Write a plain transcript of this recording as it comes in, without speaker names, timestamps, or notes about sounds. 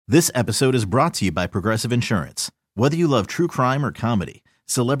This episode is brought to you by Progressive Insurance. Whether you love true crime or comedy,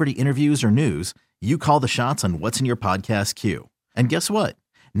 celebrity interviews or news, you call the shots on what's in your podcast queue. And guess what?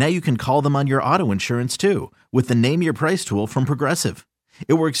 Now you can call them on your auto insurance too with the Name Your Price tool from Progressive.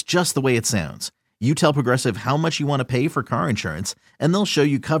 It works just the way it sounds. You tell Progressive how much you want to pay for car insurance, and they'll show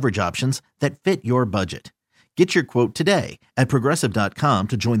you coverage options that fit your budget. Get your quote today at Progressive.com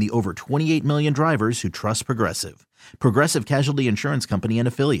to join the over 28 million drivers who trust Progressive. Progressive Casualty Insurance Company and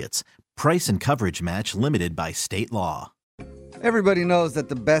Affiliates. Price and coverage match limited by state law. Everybody knows that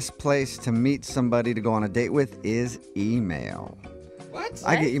the best place to meet somebody to go on a date with is email. What?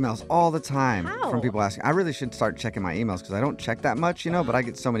 I get emails all the time How? from people asking. I really should start checking my emails because I don't check that much, but I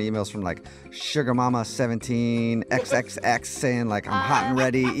get so many emails from like Sugar Mama 17 XXX saying like I'm hot and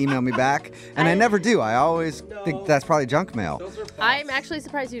ready, email me back. And I never do. I always think that's probably junk mail. I'm actually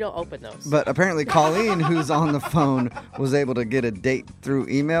surprised you don't open those. But apparently Colleen, who's on the phone, was able to get a date through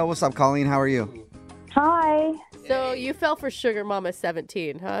email. What's up, Colleen? How are you? Hi. So you fell for Sugar Mama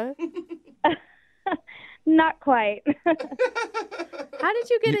 17, huh? Not quite. How did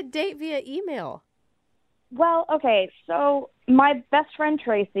you get a date via email? Well, okay, so my best friend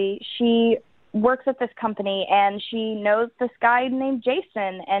Tracy, she works at this company, and she knows this guy named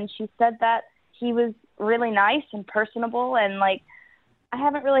Jason, and she said that he was really nice and personable, and, like, I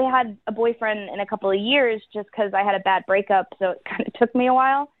haven't really had a boyfriend in a couple of years just because I had a bad breakup, so it kind of took me a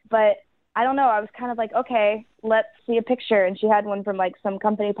while, but I don't know, I was kind of like, okay, let's see a picture, and she had one from, like, some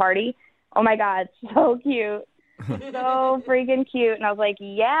company party. Oh, my God, so cute. So freaking cute. And I was like,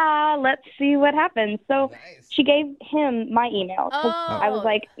 yeah, let's see what happens. So she gave him my email. 'Cause I was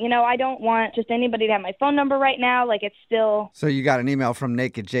like, I don't want just anybody to have my phone number right now. Like, it's still... So you got an email from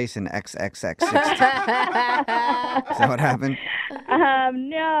Naked Jason XXX. Is that what happened?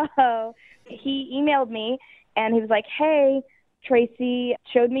 No. He emailed me, and he was like, hey, Tracy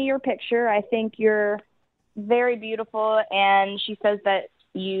showed me your picture. I think you're very beautiful, and she says that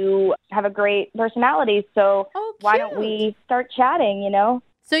you have a great personality, so why don't we start chatting,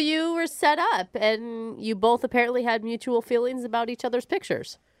 So you were set up, and you both apparently had mutual feelings about each other's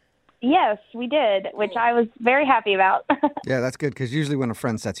pictures. Yes, we did, which I was very happy about. Yeah, that's good, because usually when a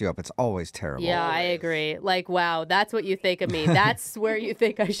friend sets you up, it's always terrible. Yeah, I agree. Like, wow, that's what you think of me. That's where you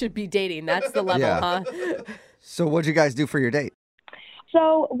think I should be dating. That's the level, huh? So what'd you guys do for your date?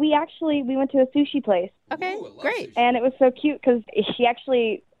 So we went to a sushi place. Okay, great. And it was so cute because he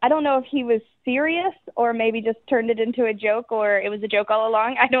actually, I don't know if he was serious or maybe just turned it into a joke or it was a joke all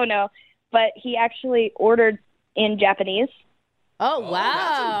along. I don't know. But he actually ordered in Japanese. Oh,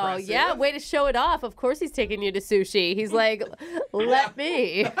 wow. Yeah, way to show it off. Of course he's taking you to sushi. He's like, let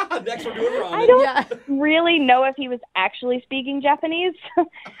me. Next we're doing ramen. I don't really know if he was actually speaking Japanese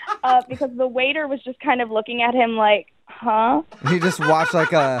because the waiter was just kind of looking at him like, huh? He just watched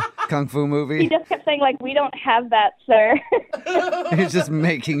like a kung fu movie. He just kept saying like, we don't have that, sir. He's just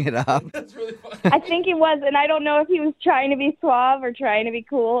making it up. That's really funny. I think he was, and I don't know if he was trying to be suave or trying to be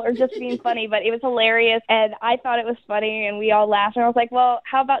cool or just being funny, but it was hilarious, and I thought it was funny, and we all laughed, and I was like, well,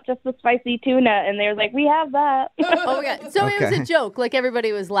 how about just the spicy tuna? And they were like, we have that. Oh, my God. So it was Okay. a joke. Like,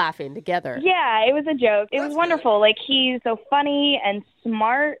 everybody was laughing together. Yeah, it was a joke. It was wonderful. Like, he's so funny and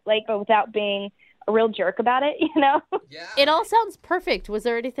smart, like, but without being a real jerk about it, Yeah. It all sounds perfect. Was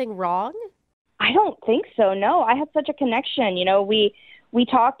there anything wrong? I don't think so, no. I had such a connection, we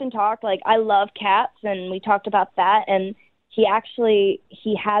talked and talked, like, I love cats, and we talked about that, and he has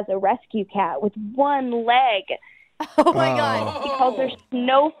a rescue cat with one leg. Oh, my God. He calls her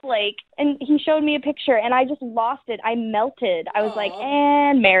Snowflake, and he showed me a picture, and I just lost it. I melted. I was like,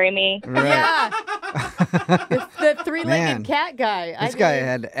 and marry me. Right. Yeah. The three-legged Man, cat guy. This guy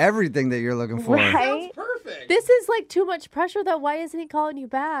had everything that you're looking for. Right? Perfect. This is like too much pressure, though. Why isn't he calling you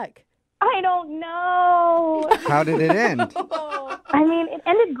back? I don't know. How did it end? I mean, it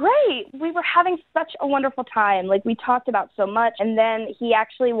ended great. We were having such a wonderful time. Like, we talked about so much, and then he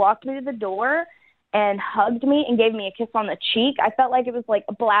actually walked me to the door and hugged me and gave me a kiss on the cheek. I felt like it was like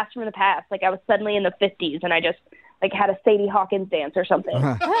a blast from the past. Like I was suddenly in the 50s and I just like had a Sadie Hawkins dance or something.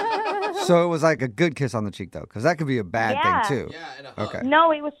 So it was like a good kiss on the cheek, though, because that could be a bad Yeah. thing, too. Yeah, and a hug. Okay.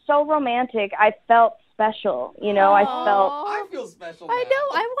 No, it was so romantic. I felt special. I felt, I feel special now. I know.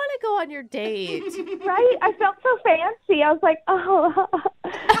 I want to go on your date. right? I felt so fancy. I was like, oh.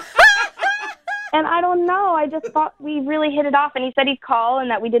 And I don't know. I just thought we really hit it off. And he said he'd call and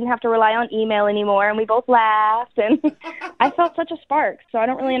that we didn't have to rely on email anymore. And we both laughed. And I felt such a spark. So I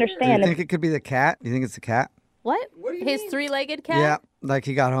don't really Do you understand. think it could be the cat? Do you think it's the cat? What? What do you His mean? three-legged cat? Yeah. Like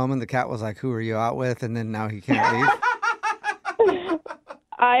he got home and the cat was like, who are you out with? And then now he can't leave.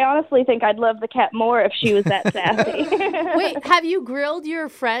 I honestly think I'd love the cat more if she was that sassy. Wait, have you grilled your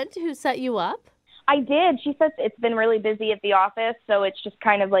friend who set you up? I did. She says it's been really busy at the office, so it's just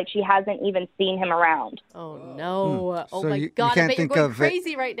kind of like she hasn't even seen him around. Oh, no. Oh, So my you God. I can't bet you're think going of it-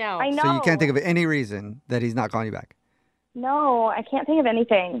 crazy right now. I know. So you can't think of any reason that he's not calling you back. No, I can't think of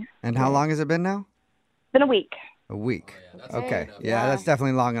anything. And how long has it been now? It's been a week. A week. that's Okay. long enough. Yeah, that's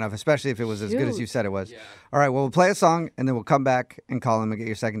definitely long enough, especially if it was as good as Shoot. you said it was. All right, well, we'll play a song, and then we'll come back and call him and get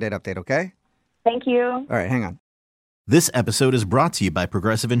your second date update, okay? Thank you. All right, hang on. This episode is brought to you by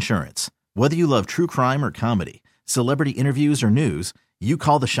Progressive Insurance. Whether you love true crime or comedy, celebrity interviews or news, you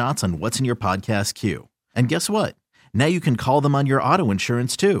call the shots on what's in your podcast queue. And guess what? Now you can call them on your auto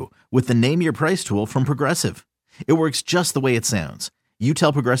insurance too with the Name Your Price tool from Progressive. It works just the way it sounds. You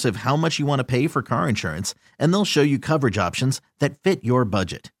tell Progressive how much you want to pay for car insurance, and they'll show you coverage options that fit your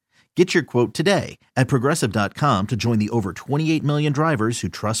budget. Get your quote today at Progressive.com to join the over 28 million drivers who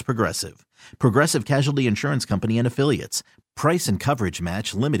trust Progressive. Progressive Casualty Insurance Company and Affiliates. Price and coverage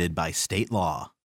match limited by state law.